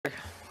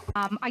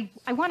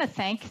I want to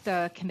thank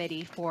the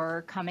committee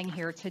for coming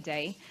here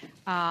today.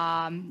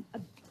 I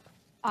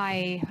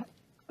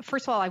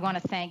First of all, I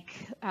want to thank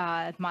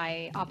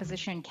my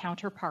opposition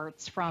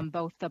counterparts from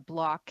both the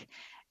Bloc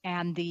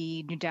and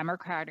the New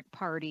Democratic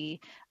Party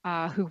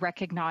who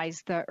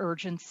recognize the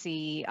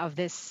urgency of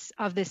this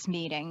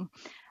meeting.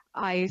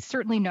 I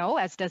certainly know,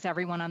 as does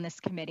everyone on this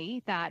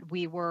committee, that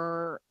we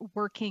were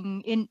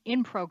working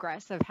in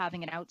progress of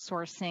having an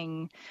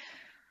outsourcing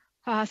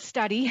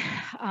study,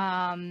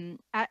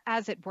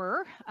 as it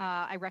were.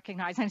 I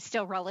recognize I'm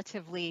still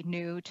relatively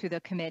new to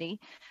the committee,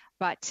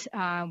 but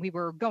we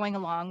were going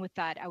along with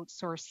that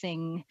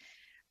outsourcing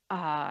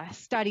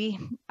study,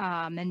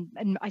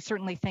 and I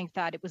certainly think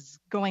that it was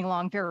going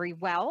along very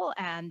well,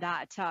 and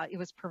that it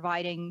was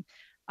providing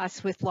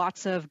us with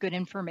lots of good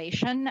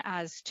information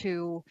as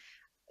to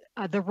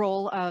the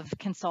role of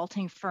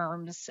consulting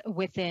firms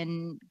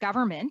within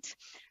government.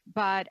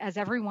 But as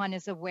everyone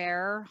is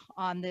aware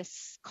on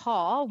this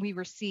call, we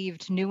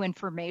received new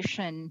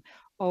information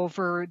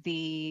over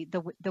the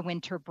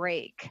winter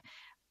break.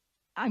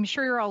 I'm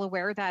sure you're all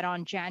aware that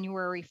on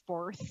January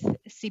 4th,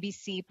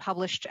 CBC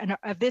published,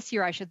 of this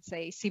year, I should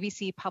say,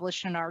 CBC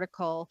published an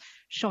article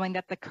showing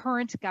that the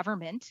current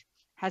government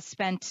has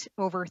spent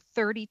over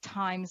 30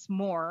 times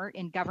more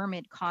in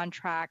government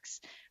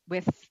contracts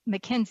with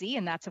McKinsey,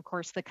 and that's, of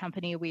course, the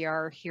company we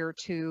are here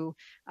to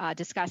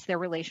discuss their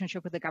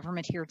relationship with the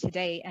government here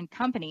today, and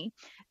company,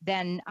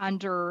 than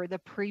under the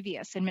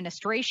previous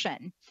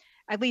administration.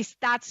 At least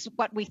that's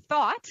what we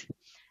thought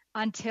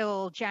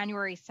until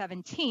January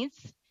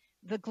 17th.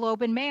 The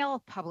Globe and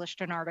Mail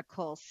published an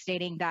article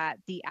stating that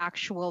the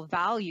actual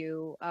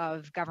value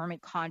of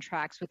government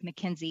contracts with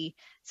McKinsey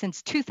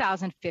since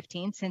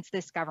 2015, since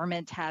this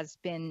government has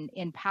been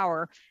in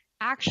power,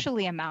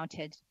 actually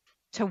amounted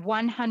to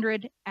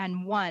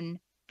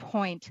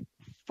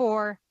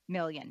 $101.4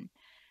 million,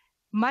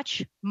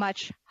 much,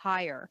 much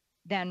higher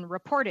than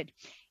reported.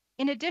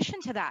 In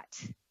addition to that,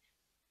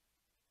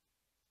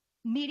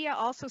 media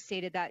also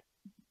stated that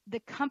the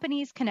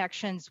company's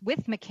connections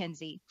with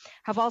McKinsey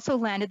have also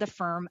landed the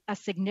firm a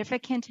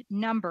significant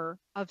number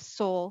of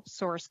sole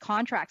source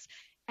contracts,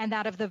 and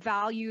that of the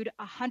valued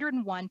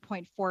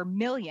 $101.4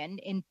 million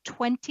in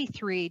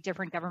 23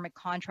 different government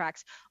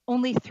contracts,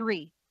 only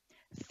three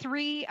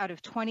out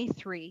of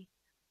 23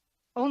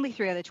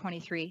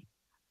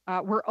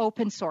 were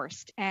open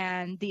sourced,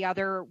 and the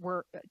other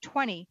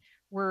 20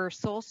 were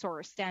sole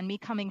sourced. And me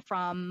coming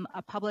from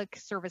a public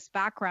service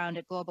background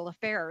at Global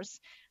Affairs,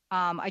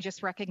 I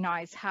just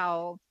recognize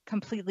how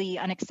completely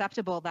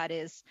unacceptable that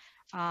is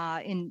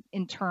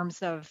in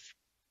terms of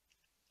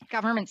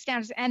government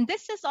standards. And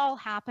this is all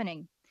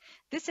happening.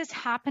 This is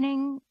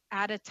happening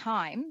at a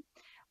time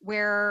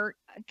where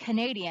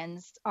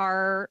Canadians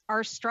are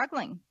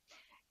struggling.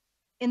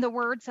 In the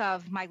words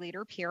of my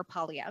leader, Pierre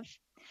Poilievre,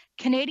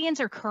 Canadians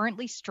are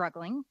currently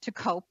struggling to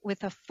cope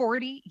with a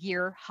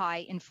 40-year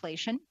high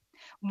inflation.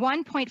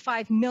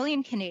 1.5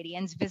 million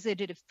Canadians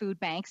visited food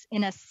banks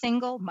in a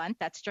single month.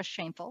 That's just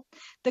shameful.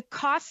 The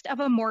cost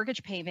of a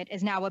mortgage payment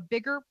is now a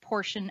bigger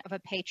portion of a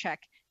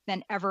paycheck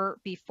than ever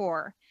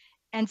before.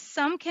 And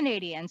some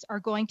Canadians are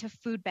going to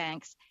food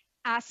banks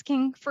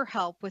asking for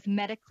help with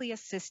medically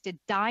assisted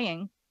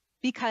dying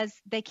because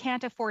they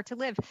can't afford to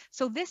live.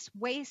 So this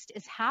waste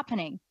is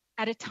happening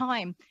at a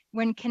time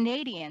when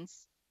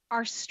Canadians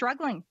are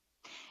struggling.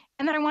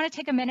 And then I want to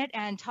take a minute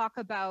and talk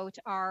about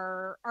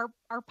our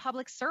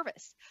public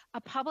service, a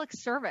public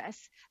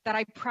service that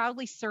I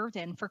proudly served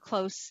in for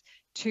close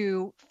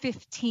to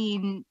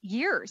 15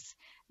 years,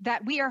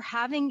 that we are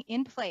having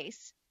in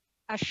place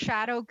a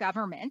shadow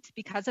government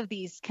because of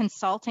these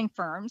consulting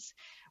firms,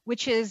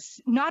 which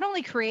is not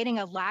only creating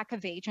a lack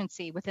of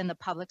agency within the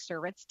public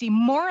service,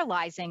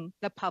 demoralizing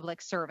the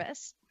public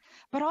service,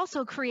 but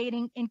also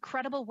creating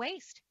incredible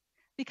waste.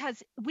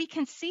 Because we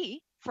can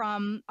see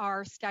from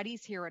our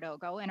studies here at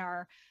OGO and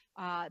our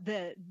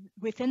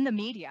within the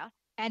media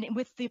and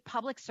with the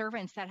public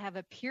servants that have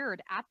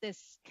appeared at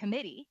this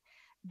committee,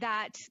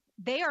 that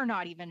they are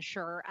not even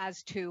sure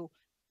as to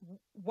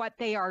what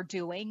they are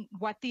doing,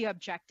 what the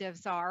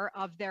objectives are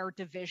of their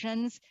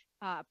divisions,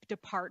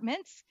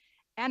 departments.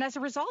 And as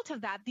a result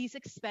of that, these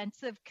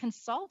expensive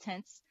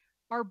consultants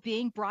are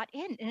being brought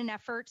in an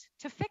effort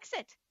to fix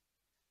it.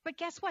 But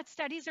guess what?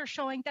 Studies are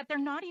showing that they're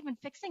not even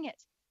fixing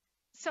it.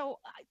 So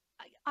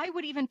I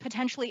would even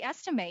potentially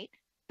estimate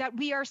that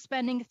we are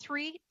spending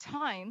 3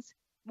 times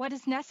what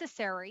is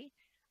necessary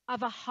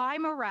of a high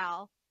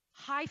morale,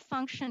 high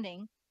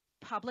functioning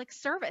public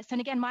service. And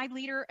again, my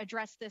leader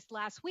addressed this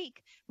last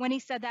week when he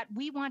said that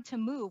we want to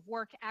move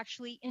work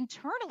actually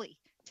internally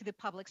to the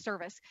public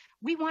service.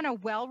 We want a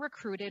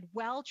well-recruited,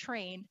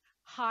 well-trained,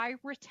 high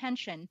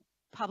retention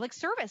public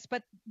service.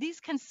 But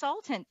these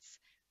consultants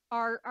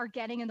are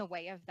getting in the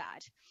way of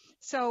that.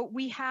 So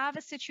we have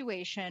a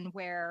situation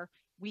where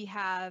we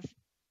have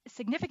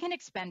significant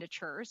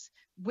expenditures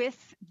with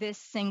this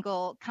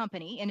single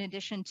company, in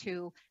addition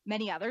to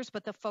many others,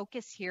 but the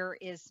focus here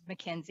is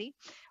McKinsey.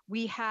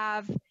 We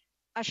have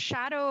a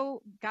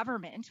shadow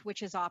government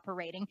which is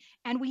operating,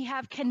 and we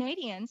have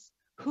Canadians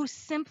who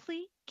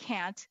simply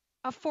can't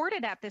afford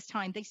it at this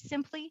time. They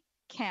simply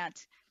can't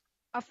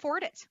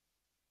afford it.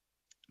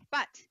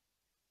 But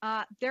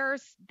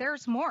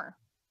there's more.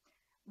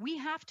 We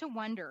have to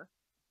wonder,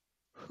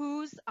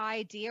 whose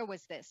idea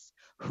was this?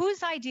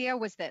 Whose idea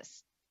was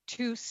this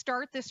to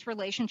start this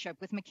relationship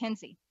with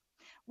McKinsey?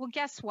 Well,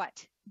 guess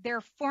what?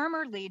 Their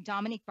former lead,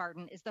 Dominic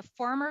Barton, is the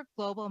former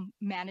global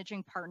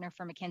managing partner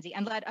for McKinsey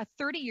and led a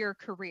 30-year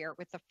career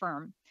with the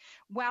firm.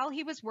 While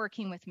he was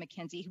working with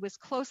McKinsey, he was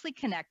closely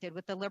connected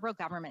with the Liberal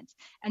government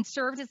and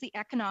served as the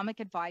economic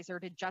advisor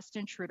to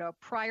Justin Trudeau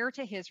prior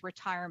to his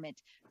retirement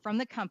from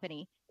the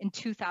company in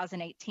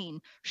 2018.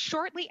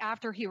 Shortly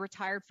after he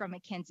retired from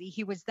McKinsey,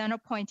 he was then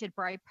appointed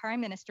by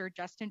Prime Minister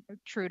Justin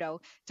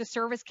Trudeau to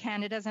serve as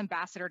Canada's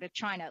ambassador to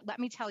China. Let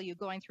me tell you,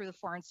 going through the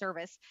Foreign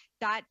Service,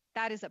 that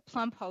is a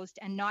plum post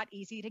and not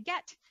easy to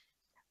get.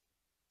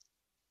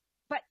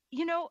 But,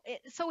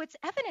 so it's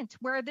evident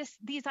where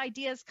these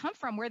ideas come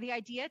from, where the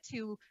idea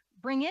to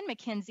bring in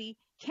McKinsey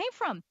came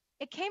from.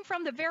 It came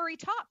from the very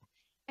top.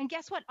 And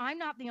guess what? I'm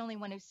not the only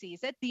one who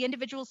sees it. The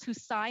individuals who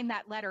signed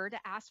that letter to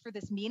ask for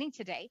this meeting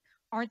today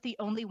aren't the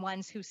only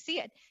ones who see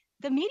it.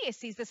 The media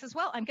sees this as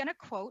well. I'm going to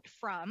quote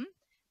from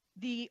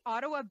the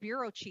Ottawa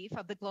bureau chief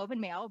of the Globe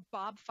and Mail,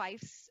 Bob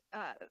Fife's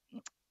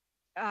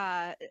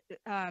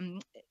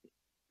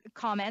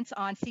comments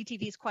on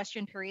CTV's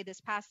question period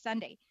this past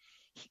Sunday.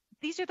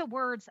 These are the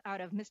words out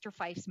of Mr.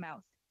 Fife's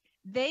mouth.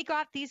 They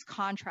got these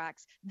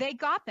contracts. They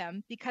got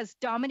them because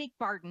Dominic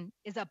Barton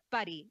is a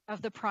buddy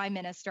of the Prime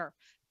Minister.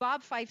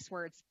 Bob Fife's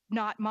words,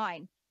 not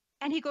mine.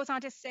 And he goes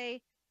on to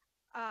say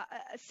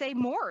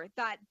more,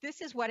 that this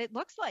is what it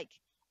looks like.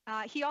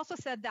 He also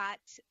said that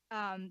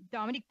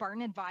Dominic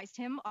Barton advised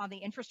him on the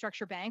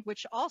infrastructure bank,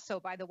 which also,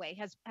 by the way,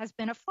 has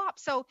been a flop.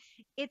 So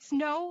it's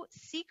no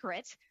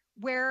secret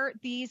where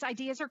these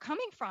ideas are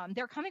coming from.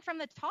 They're coming from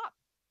the top.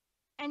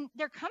 And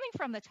they're coming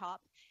from the top,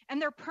 and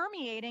they're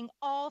permeating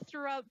all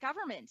throughout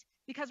government,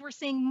 because we're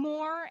seeing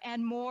more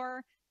and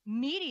more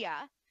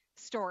media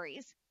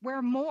stories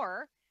where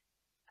more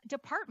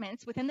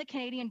departments within the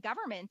Canadian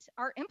government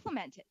are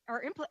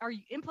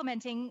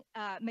implementing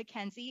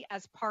McKinsey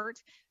as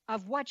part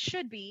of what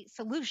should be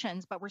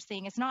solutions, but we're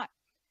seeing it's not.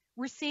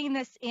 We're seeing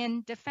this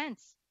in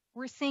defense.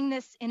 We're seeing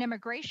this in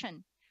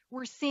immigration.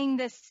 We're seeing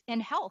this in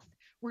health.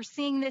 We're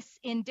seeing this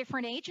in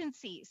different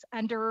agencies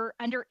under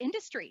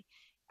industry.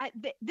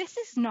 This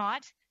is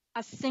not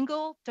a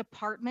single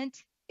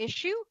department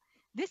issue.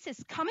 This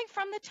is coming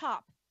from the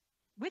top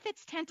with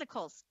its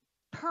tentacles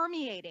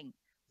permeating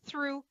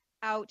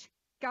throughout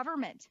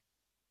government.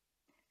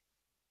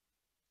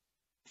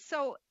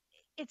 So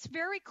it's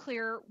very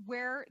clear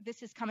where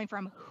this is coming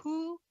from,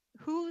 who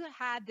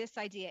had this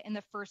idea in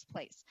the first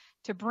place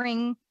to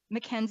bring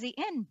McKinsey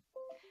in.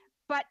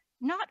 But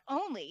not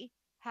only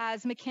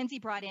has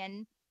McKinsey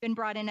been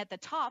brought in at the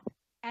top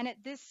and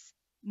at this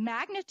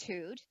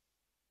magnitude,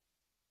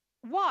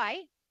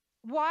 why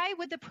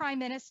would the Prime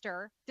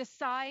Minister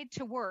decide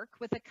to work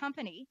with a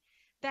company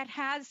that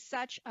has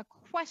such a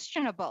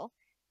questionable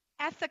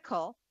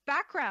ethical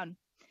background?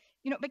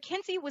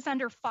 McKinsey was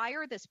under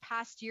fire this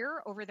past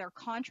year over their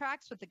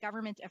contracts with the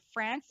government of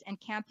France and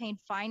campaign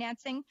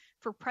financing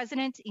for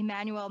President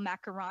Emmanuel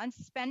Macron's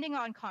spending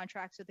on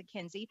contracts with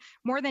McKinsey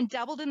more than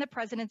doubled in the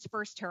president's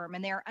first term,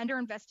 and they are under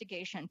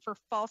investigation for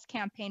false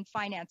campaign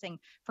financing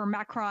for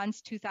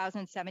Macron's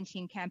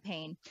 2017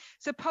 campaign.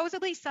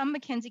 Supposedly, some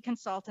McKinsey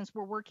consultants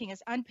were working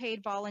as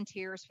unpaid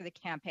volunteers for the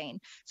campaign.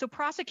 So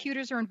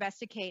prosecutors are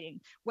investigating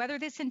whether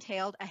this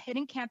entailed a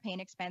hidden campaign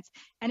expense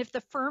and if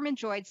the firm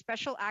enjoyed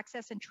special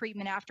access and treatment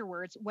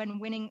afterwards when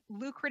winning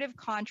lucrative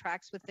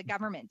contracts with the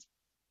government.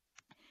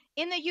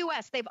 In the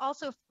US, they've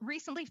also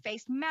recently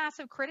faced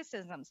massive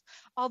criticisms.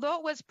 Although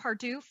it was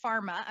Purdue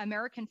Pharma,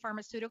 American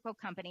pharmaceutical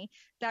company,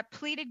 that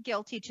pleaded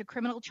guilty to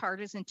criminal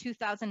charges in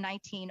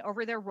 2019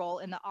 over their role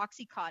in the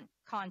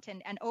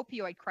OxyContin and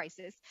opioid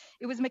crisis,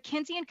 it was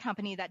McKinsey and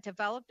Company that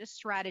developed a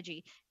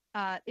strategy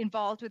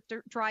involved with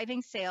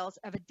driving sales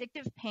of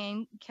addictive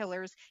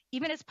painkillers,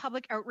 even as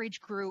public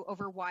outrage grew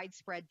over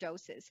widespread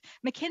doses.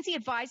 McKinsey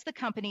advised the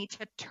company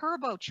to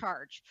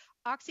turbocharge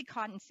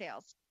OxyContin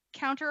sales,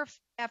 counter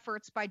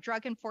efforts by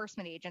drug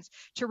enforcement agents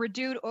to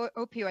reduce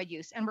opioid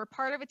use, and were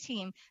part of a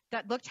team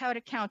that looked how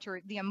to counter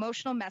the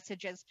emotional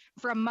messages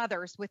from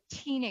mothers with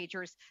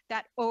teenagers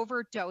that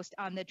overdosed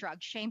on the drug.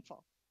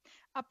 Shameful.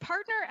 A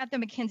partner at the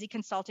McKinsey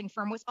consulting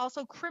firm was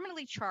also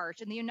criminally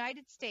charged in the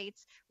United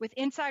States with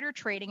insider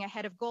trading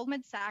ahead of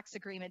Goldman Sachs'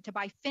 agreement to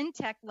buy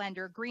fintech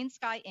lender Green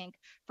Sky Inc.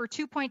 for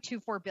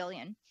 $2.24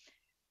 billion.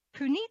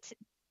 Puneet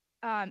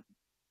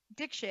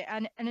Dixit,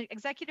 an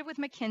executive with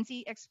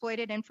McKinsey,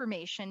 exploited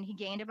information he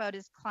gained about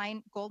his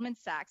client Goldman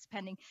Sachs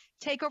pending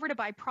takeover to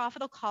buy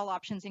profitable call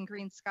options in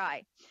Green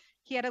Sky.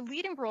 He had a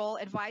leading role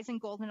advising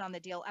Goldman on the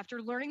deal.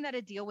 After learning that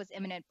a deal was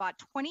imminent, bought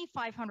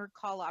 2,500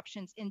 call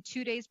options in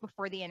 2 days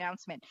before the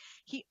announcement.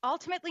 He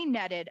ultimately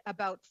netted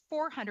about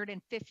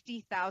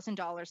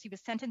 $450,000. He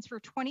was sentenced for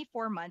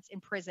 24 months in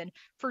prison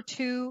for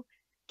 2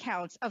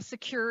 counts of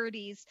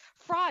securities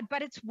fraud.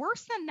 But it's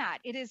worse than that.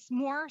 It is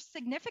more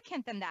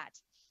significant than that.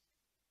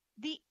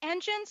 The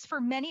engines for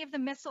many of the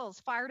missiles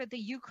fired at the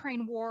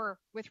Ukraine war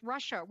with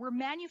Russia were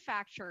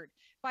manufactured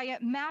by a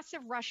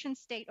massive Russian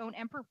state-owned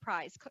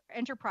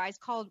enterprise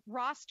called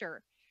Rostec.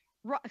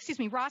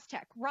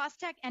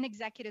 Rostec and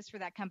executives for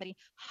that company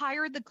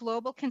hired the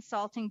global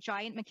consulting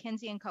giant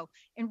McKinsey & Co.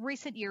 in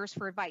recent years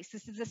for advice.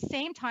 This is the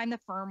same time the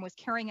firm was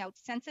carrying out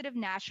sensitive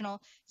national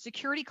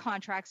security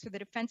contracts for the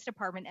Defense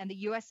Department and the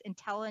U.S.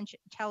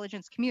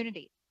 intelligence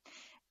community.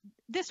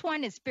 This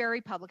one is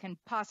very public and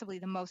possibly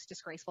the most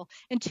disgraceful.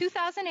 In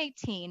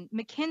 2018,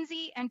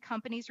 McKinsey and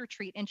Company's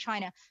retreat in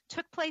China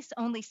took place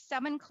only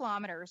 7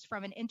 kilometers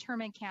from an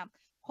internment camp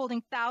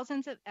holding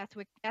thousands of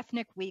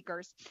ethnic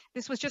Uyghurs.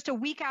 This was just a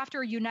week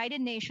after a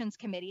United Nations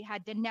committee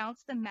had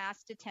denounced the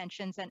mass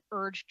detentions and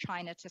urged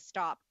China to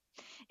stop.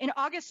 In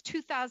August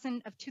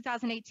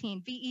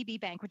 2018, VEB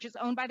Bank, which is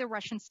owned by the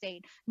Russian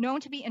state, known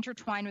to be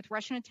intertwined with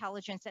Russian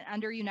intelligence and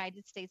under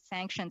United States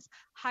sanctions,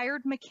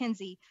 hired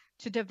McKinsey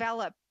to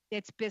develop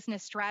its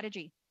business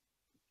strategy.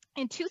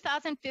 In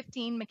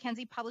 2015,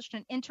 McKinsey published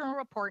an internal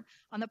report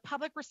on the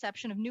public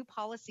reception of new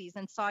policies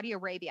in Saudi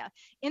Arabia.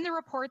 In the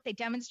report, they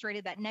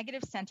demonstrated that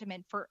negative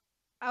sentiment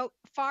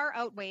far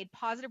outweighed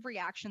positive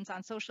reactions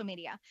on social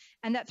media,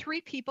 and that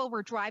 3 people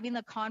were driving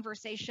the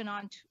conversation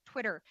on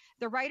Twitter: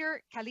 the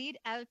writer Khalid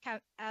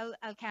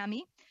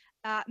Al-Kami,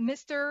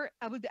 Mr.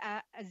 Abu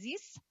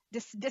Aziz,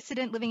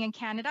 dissident living in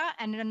Canada,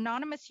 and an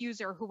anonymous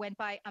user who went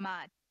by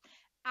Ahmad.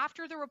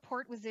 After the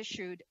report was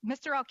issued,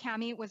 Mr.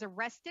 Al-Kami was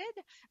arrested.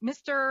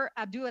 Mr.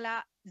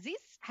 Abdullah Aziz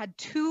had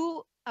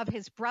 2 of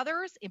his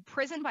brothers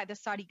imprisoned by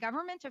Saudi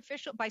government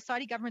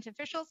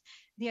officials.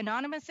 The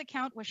anonymous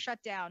account was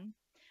shut down.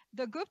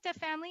 The Gupta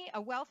family,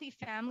 a wealthy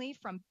family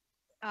from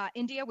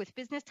India with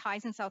business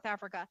ties in South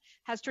Africa,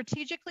 has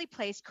strategically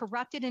placed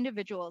corrupted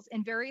individuals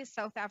in various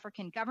South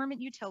African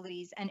government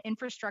utilities and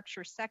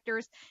infrastructure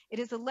sectors. It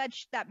is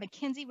alleged that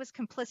McKinsey was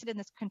complicit in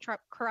this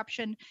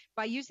corruption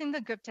by using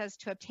the Guptas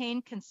to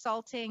obtain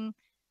consulting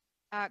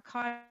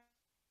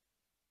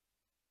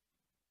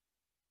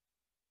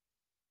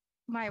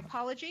my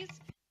apologies.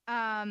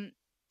 The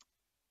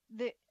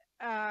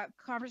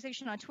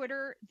conversation on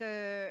Twitter,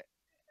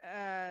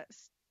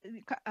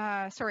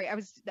 sorry, I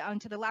was on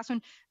to the last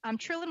one.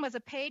 Trillin was a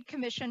paid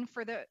commission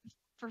for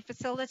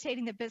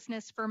facilitating the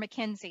business for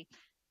McKinsey.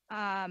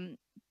 Pardon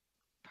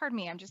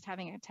me, I'm just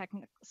having a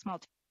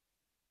small.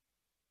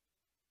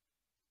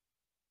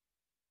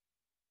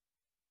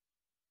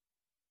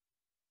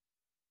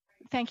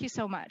 Thank you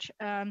so much.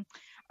 All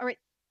right.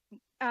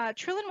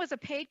 Trillin was a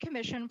paid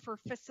commission for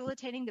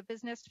facilitating the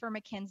business for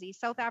McKinsey.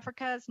 South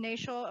Africa's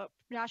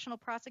National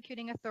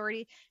Prosecuting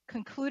Authority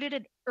concluded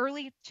in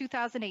early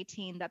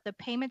 2018 that the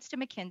payments to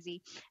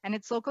McKinsey and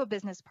its local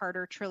business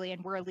partner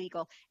Trillian were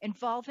illegal,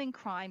 involving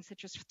crimes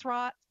such as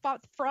fraud,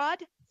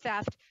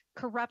 theft,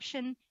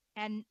 corruption,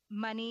 and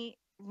money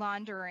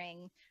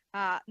laundering.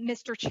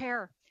 Mr.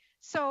 Chair,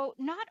 so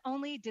not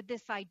only did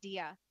this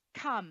idea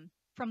come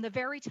from the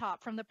very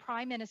top, from the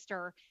Prime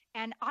Minister,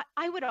 and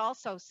I would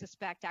also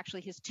suspect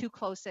actually his 2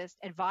 closest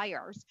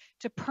advisors,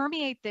 to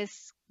permeate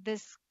this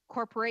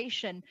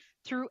corporation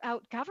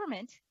throughout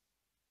government,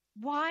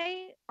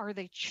 why are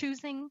they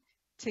choosing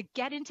to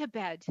get into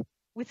bed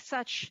with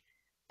such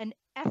an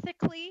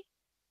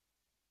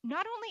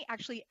not only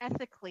actually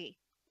ethically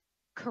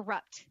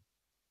corrupt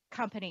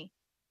company,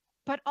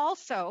 but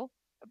also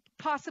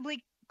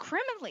possibly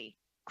criminally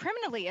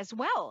as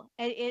well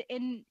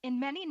in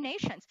many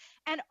nations?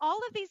 And all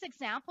of these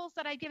examples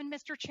that I've given,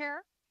 Mr.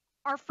 Chair,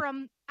 are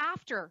from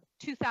after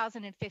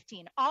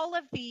 2015. All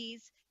of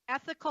these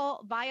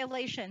ethical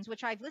violations,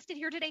 which I've listed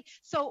here today.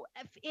 So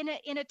in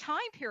a time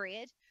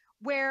period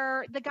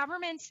where the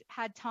government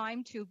had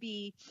time to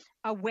be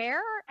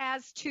aware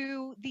as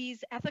to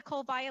these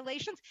ethical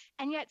violations,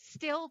 and yet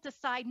still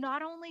decide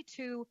not only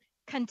to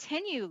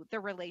continue the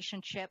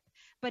relationship,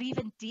 but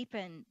even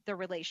deepen the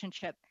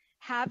relationship,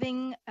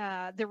 having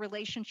the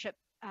relationship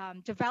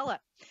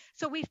develop.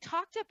 So we've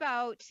talked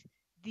about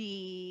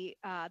the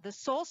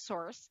sole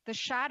source, the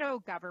shadow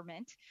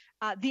government,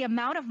 the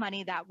amount of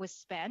money that was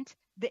spent,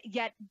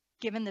 yet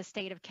given the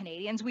state of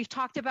Canadians. We've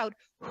talked about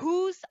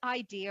whose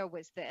idea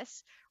was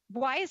this?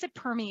 Why is it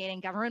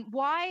permeating government?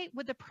 Why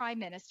would the Prime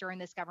Minister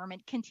and this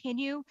government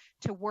continue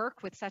to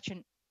work with such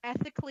an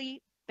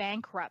ethically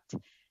bankrupt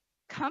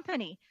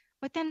company?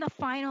 But then the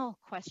final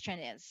question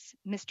is,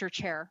 Mr.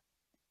 Chair,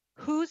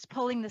 who's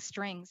pulling the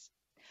strings?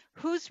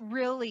 Who's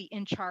really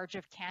in charge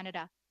of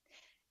Canada?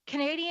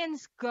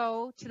 Canadians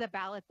go to the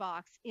ballot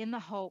box in the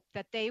hope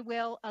that they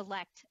will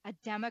elect a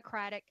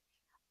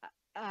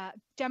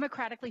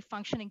democratically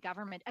functioning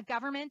government, a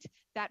government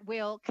that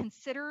will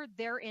consider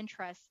their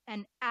interests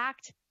and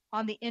act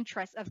on the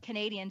interests of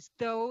Canadians,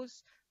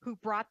 those who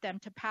brought them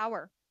to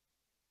power.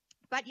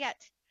 But yet,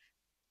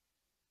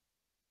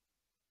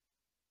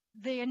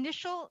 the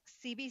initial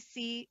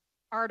CBC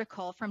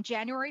article from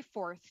January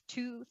 4th,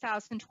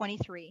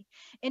 2023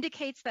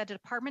 indicates that the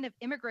Department of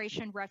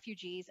Immigration,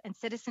 Refugees and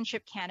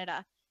Citizenship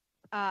Canada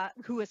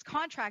who is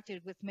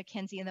contracted with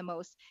McKinsey the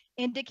most,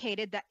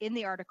 indicated that in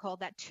the article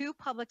that 2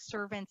 public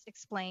servants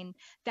explained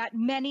that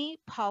many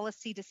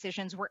policy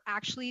decisions were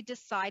actually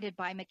decided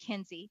by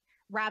McKinsey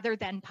rather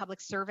than public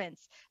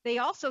servants. They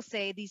also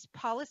say these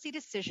policy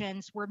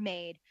decisions were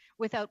made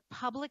without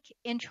public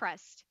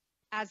interest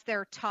as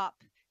their top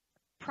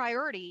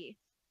priority.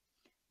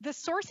 The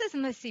sources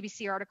in the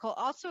CBC article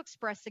also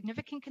expressed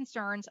significant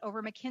concerns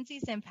over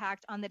McKinsey's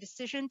impact on the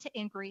decision to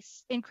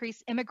increase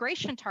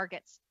immigration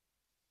targets.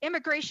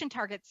 Immigration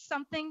targets,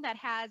 something that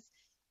has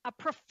a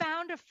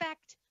profound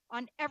effect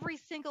on every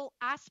single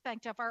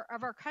aspect of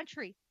our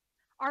country.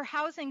 Our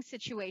housing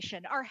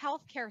situation, our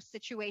healthcare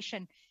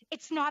situation.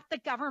 It's not the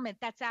government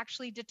that's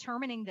actually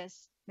determining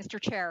this, Mr.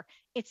 Chair.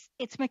 It's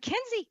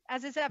McKinsey,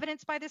 as is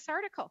evidenced by this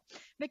article.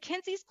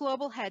 McKinsey's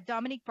global head,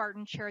 Dominic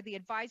Barton, chaired the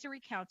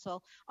Advisory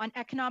Council on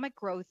Economic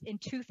Growth in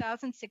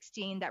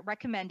 2016 that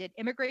recommended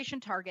immigration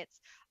targets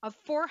of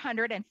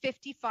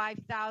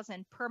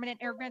 455,000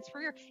 permanent immigrants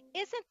per year.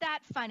 Isn't that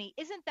funny?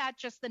 Isn't that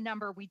just the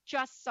number we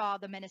just saw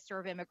the Minister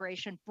of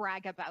Immigration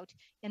brag about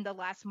in the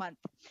last month?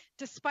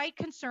 Despite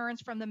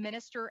concerns from the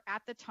minister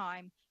at the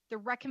time, the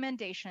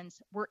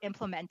recommendations were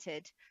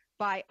implemented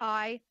by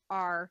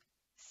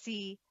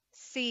IRCC.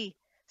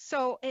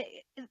 So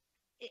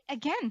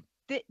again,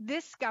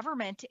 this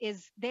government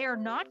they are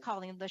not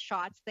calling the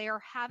shots. They are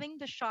having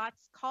the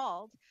shots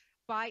called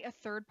by a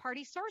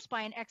third-party source,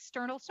 by an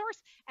external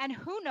source. And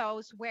who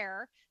knows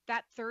where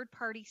that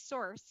third-party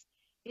source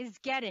is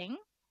getting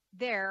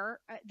their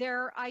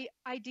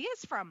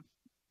ideas from,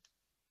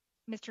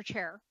 Mr.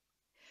 Chair.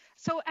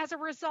 So as a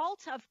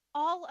result of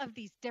all of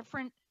these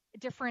different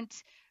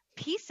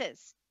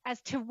pieces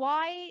as to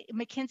why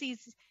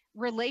McKinsey's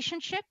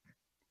relationship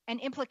and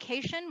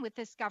implication with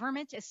this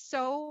government is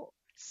so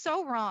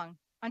wrong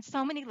on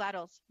so many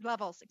levels,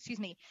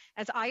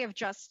 as I have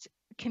just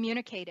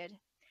communicated,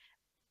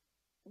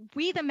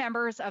 we, the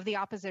members of the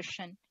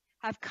opposition,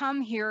 have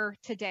come here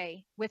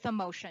today with a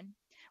motion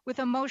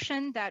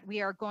that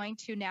we are going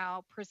to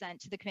now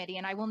present to the committee,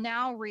 and I will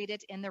now read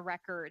it in the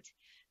record,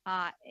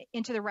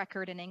 into the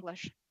record in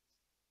English.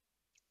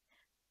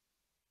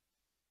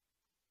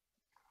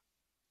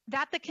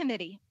 That the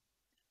committee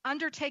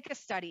undertake a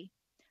study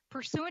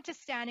pursuant to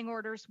Standing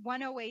Orders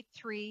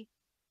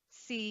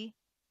 1083C,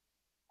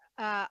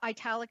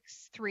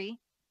 italics 3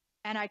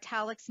 and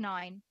italics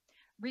 9,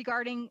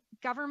 regarding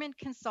government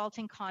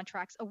consulting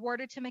contracts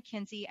awarded to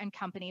McKinsey and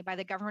Company by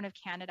the Government of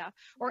Canada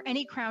or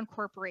any Crown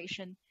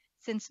Corporation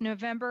since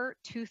November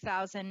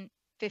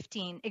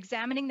 2015,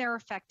 examining their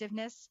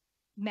effectiveness,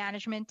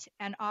 management,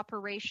 and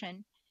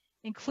operation,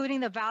 including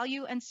the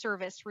value and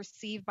service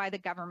received by the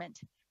government,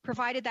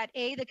 provided that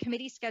A, the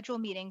committee schedule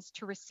meetings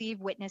to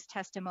receive witness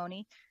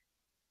testimony,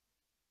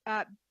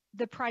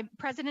 the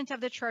President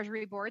of the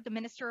Treasury Board, the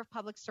Minister of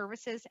Public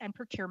Services and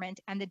Procurement,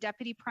 and the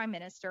Deputy Prime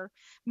Minister,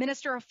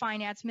 Minister of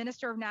Finance,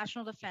 Minister of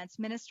National Defense,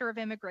 Minister of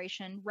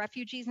Immigration,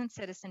 Refugees and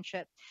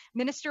Citizenship,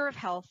 Minister of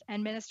Health,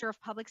 and Minister of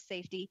Public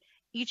Safety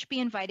each be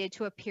invited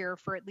to appear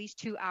for at least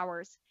 2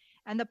 hours.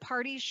 And the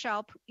parties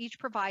shall each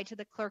provide to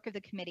the clerk of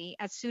the committee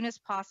as soon as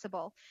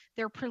possible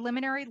their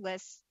preliminary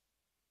lists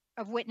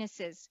of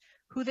witnesses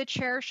who the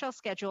chair shall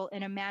schedule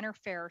in a manner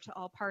fair to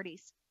all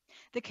parties.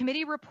 The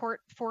committee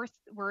report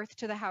forthwith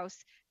to the House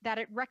that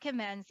it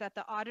recommends that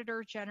the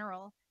Auditor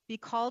General be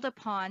called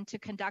upon to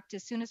conduct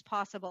as soon as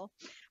possible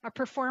a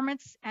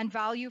performance and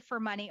value for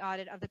money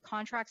audit of the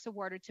contracts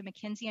awarded to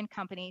McKinsey and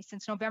Company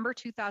since November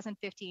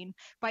 2015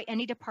 by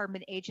any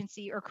department,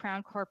 agency, or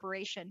Crown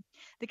Corporation.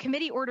 The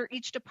committee order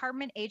each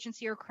department,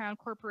 agency, or Crown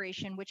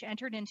Corporation which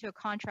entered into a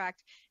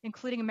contract,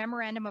 including a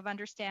memorandum of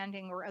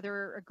understanding or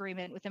other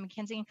agreement with the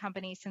McKinsey and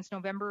Company since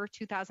November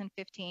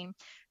 2015,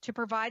 to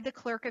provide the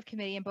clerk of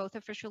committee in both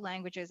official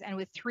languages and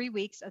with 3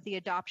 weeks of the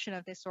adoption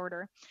of this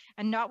order,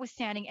 and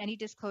notwithstanding any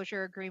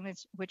disclosure agreements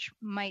which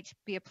might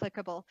be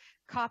applicable,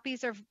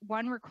 copies of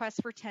 1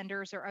 request for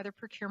tenders or other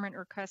procurement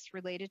requests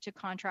related to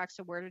contracts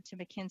awarded to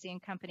McKinsey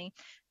and Company,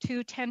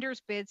 2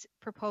 tenders, bids,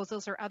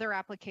 proposals, or other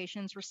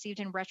applications received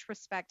in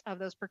retrospect of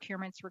those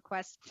procurements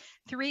requests,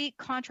 3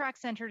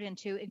 contracts entered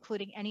into,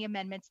 including any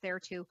amendments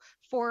thereto,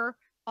 4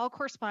 all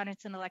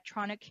correspondence and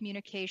electronic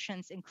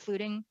communications,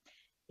 including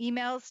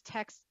emails,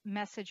 text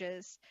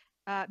messages,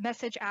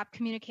 message app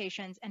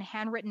communications, and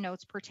handwritten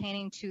notes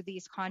pertaining to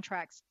these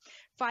contracts,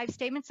 5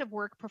 statements of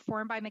work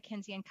performed by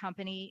McKinsey and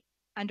Company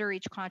under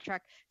each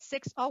contract,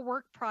 6 all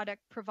work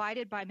product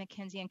provided by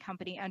McKinsey and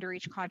Company under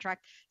each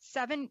contract,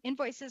 7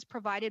 invoices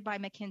provided by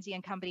McKinsey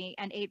and Company,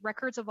 and 8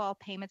 records of all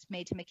payments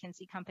made to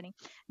McKinsey Company,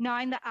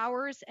 9 the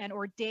hours and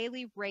or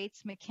daily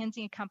rates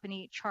McKinsey and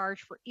Company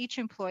charge for each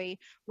employee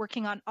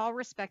working on all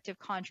respective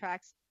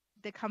contracts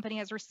the company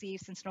has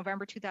received since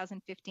November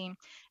 2015,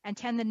 and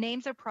 10 the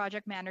names of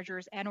project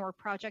managers and or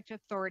project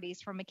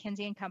authorities from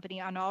McKinsey and Company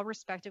on all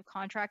respective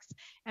contracts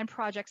and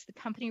projects the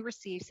company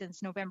received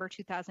since November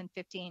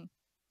 2015.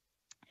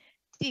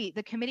 D,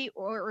 the committee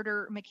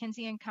order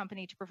McKinsey and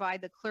Company to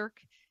provide the clerk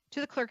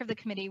to the clerk of the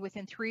committee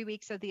within 3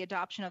 weeks of the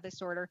adoption of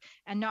this order,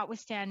 and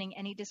notwithstanding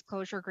any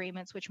disclosure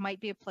agreements which might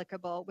be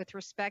applicable with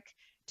respect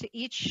to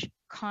each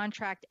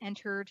contract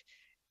entered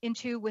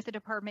into with a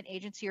department,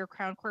 agency, or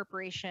Crown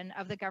Corporation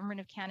of the Government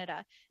of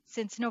Canada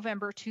since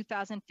November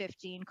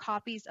 2015,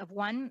 copies of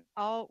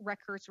all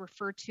records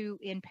referred to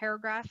in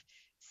paragraph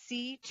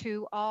C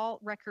to all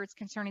records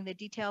concerning the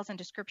details and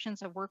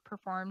descriptions of work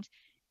performed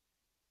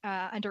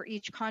under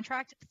each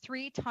contract.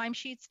 3,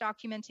 timesheets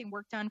documenting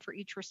work done for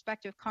each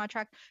respective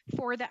contract.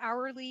 4, the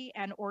hourly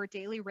and or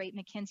daily rate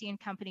McKinsey and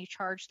Company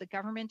charged the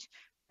government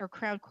or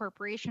Crown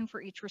Corporation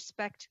for each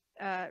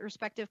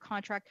respective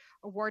contract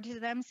awarded to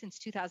them since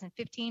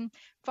 2015.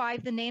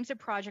 5, the names of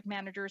project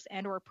managers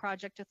and or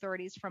project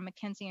authorities from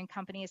McKinsey and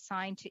Company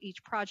assigned to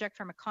each project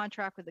from a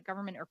contract with the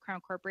government or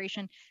Crown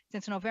Corporation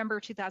since November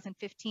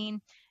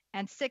 2015.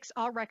 And 6,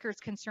 all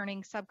records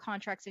concerning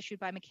subcontracts issued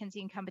by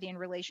McKinsey and Company in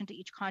relation to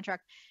each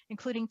contract,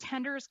 including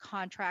tenders,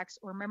 contracts,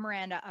 or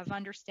memoranda of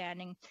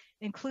understanding,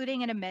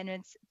 including and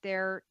amendments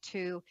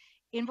thereto,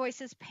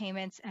 invoices,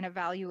 payments, and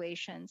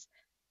evaluations.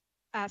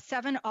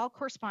 7, all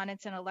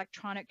correspondence and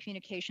electronic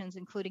communications,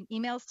 including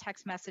emails,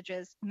 text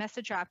messages,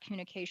 message app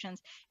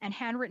communications, and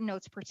handwritten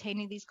notes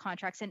pertaining to these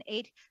contracts. And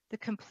 8, the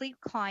complete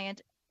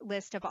client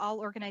list of all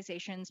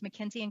organizations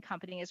McKinsey and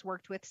Company has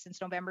worked with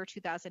since November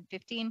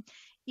 2015.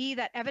 E,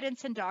 that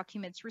evidence and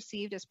documents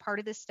received as part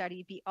of this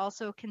study be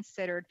also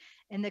considered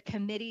in the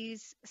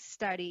committee's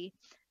study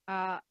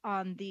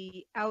on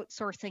the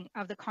outsourcing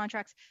of the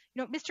contracts.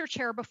 Mr.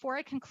 Chair, before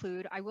I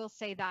conclude, I will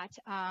say that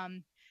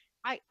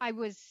I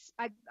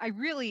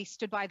really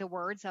stood by the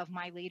words of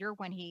my leader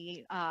when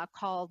he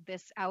called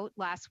this out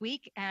last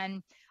week,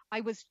 and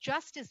I was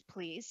just as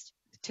pleased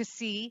to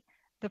see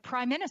the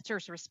Prime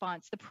Minister's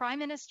response, the Prime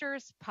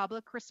Minister's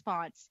public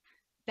response,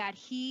 that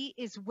he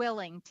is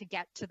willing to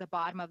get to the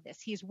bottom of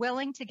this. He's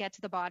willing to get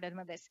to the bottom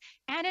of this.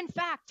 And in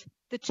fact,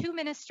 the 2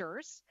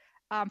 ministers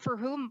for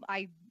whom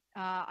I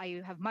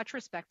have much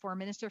respect for,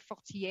 Minister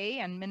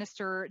Fortier and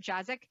Minister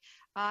Jazik,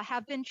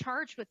 have been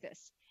charged with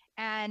this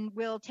and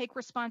will take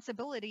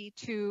responsibility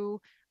to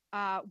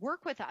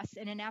work with us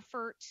in an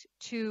effort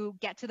to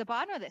get to the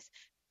bottom of this.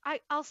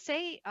 I'll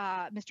say,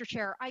 Mr.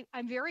 Chair,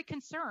 I'm very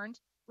concerned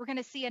we're going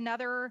to see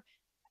another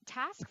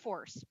task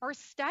force or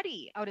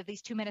study out of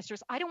these 2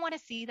 ministers. I don't want to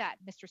see that,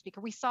 Mr. Speaker.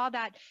 We saw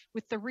that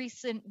with the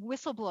recent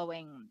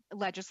whistleblowing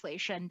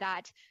legislation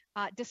that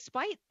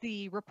despite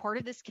the report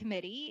of this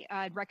committee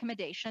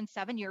recommendation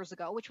 7 years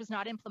ago, which was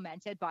not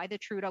implemented by the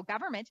Trudeau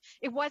government,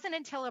 it wasn't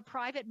until a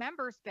private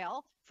member's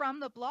bill from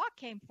the Bloc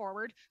came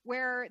forward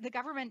where the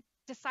government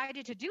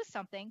decided to do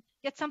something,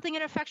 yet something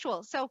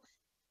ineffectual. So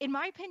in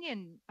my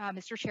opinion,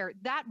 Mr. Chair,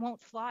 that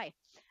won't fly.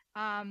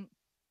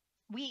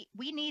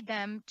 We need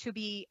them to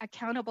be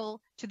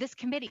accountable to this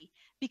committee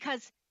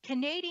because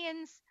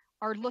Canadians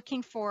are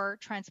looking for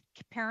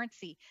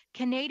transparency.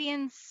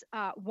 Canadians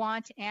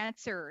want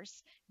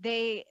answers.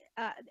 They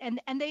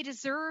and they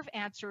deserve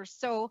answers.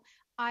 So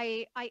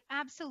I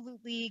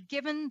absolutely,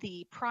 given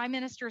the Prime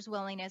Minister's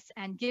willingness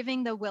and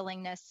giving the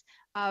willingness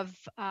of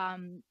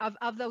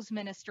those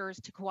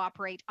ministers to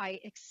cooperate, I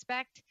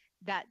expect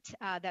that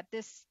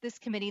this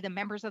committee, the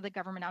members of the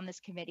government on this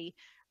committee,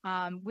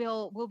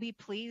 will be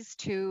pleased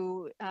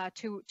to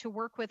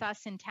work with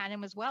us in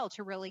tandem as well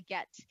to really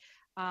get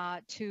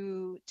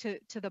to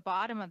the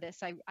bottom of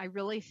this. I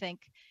really think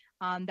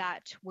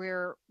that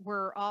we're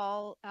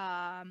all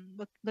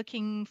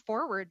looking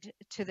forward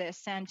to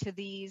this and to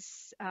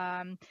these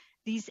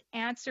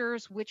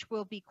answers, which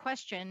will be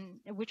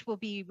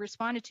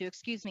responded to,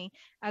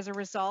 as a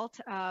result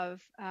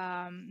of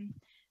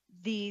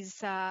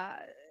these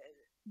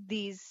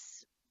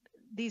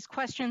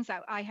questions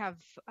that I have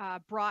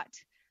brought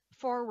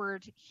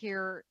forward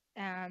here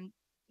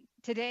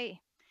today.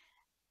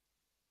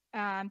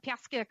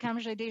 Parce que, comme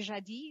j'ai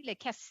déjà dit,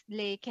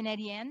 les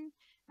Canadiennes.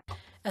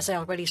 As I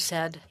already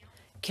said,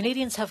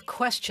 Canadians have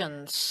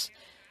questions.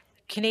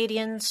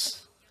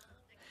 Canadians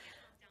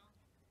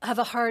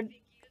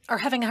are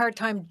having a hard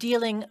time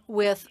dealing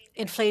with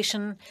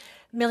inflation.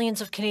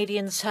 Millions of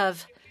Canadians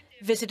have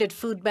visited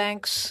food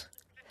banks.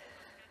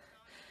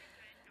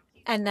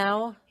 And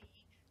now,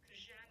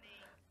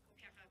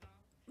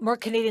 more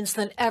Canadians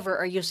than ever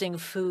are using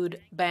food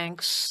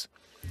banks.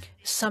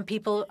 Some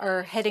people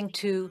are heading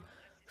to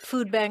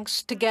food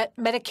banks to get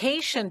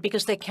medication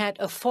because they can't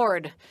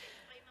afford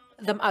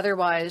them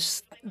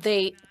otherwise.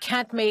 They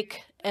can't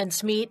make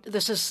ends meet.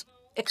 This is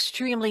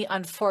extremely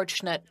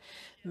unfortunate,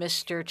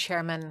 Mr.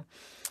 Chairman.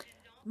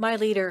 My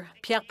leader,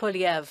 Pierre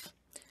Poilievre,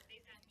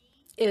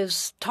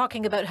 is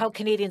talking about how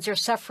Canadians are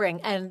suffering.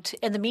 And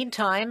in the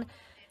meantime,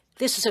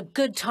 this is a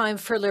good time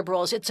for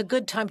Liberals. It's a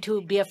good time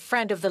to be a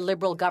friend of the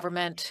Liberal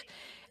government.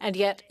 And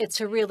yet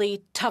it's a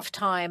really tough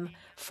time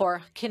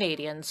for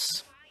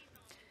Canadians.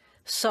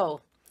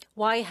 So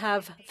why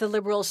have the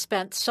Liberals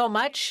spent so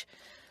much?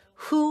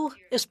 Who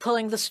is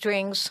pulling the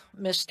strings,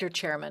 Mr.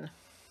 Chairman?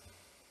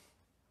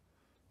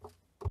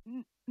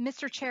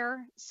 Mr.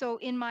 Chair, so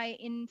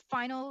in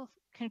final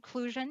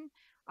conclusion,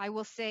 I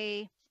will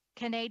say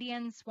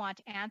Canadians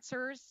want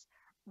answers.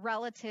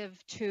 relative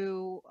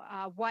to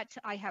what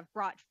I have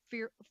brought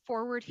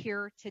forward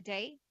here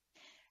today.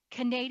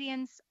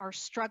 Canadians are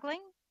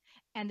struggling,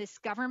 and this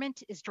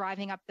government is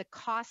driving up the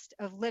cost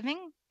of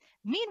living.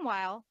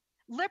 Meanwhile,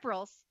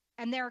 Liberals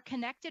and their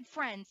connected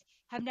friends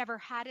have never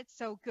had it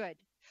so good.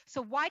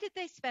 So why did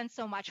they spend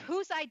so much?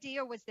 Whose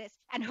idea was this?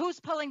 And who's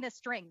pulling the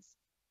strings?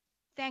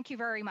 Thank you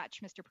very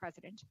much, Mr.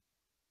 President.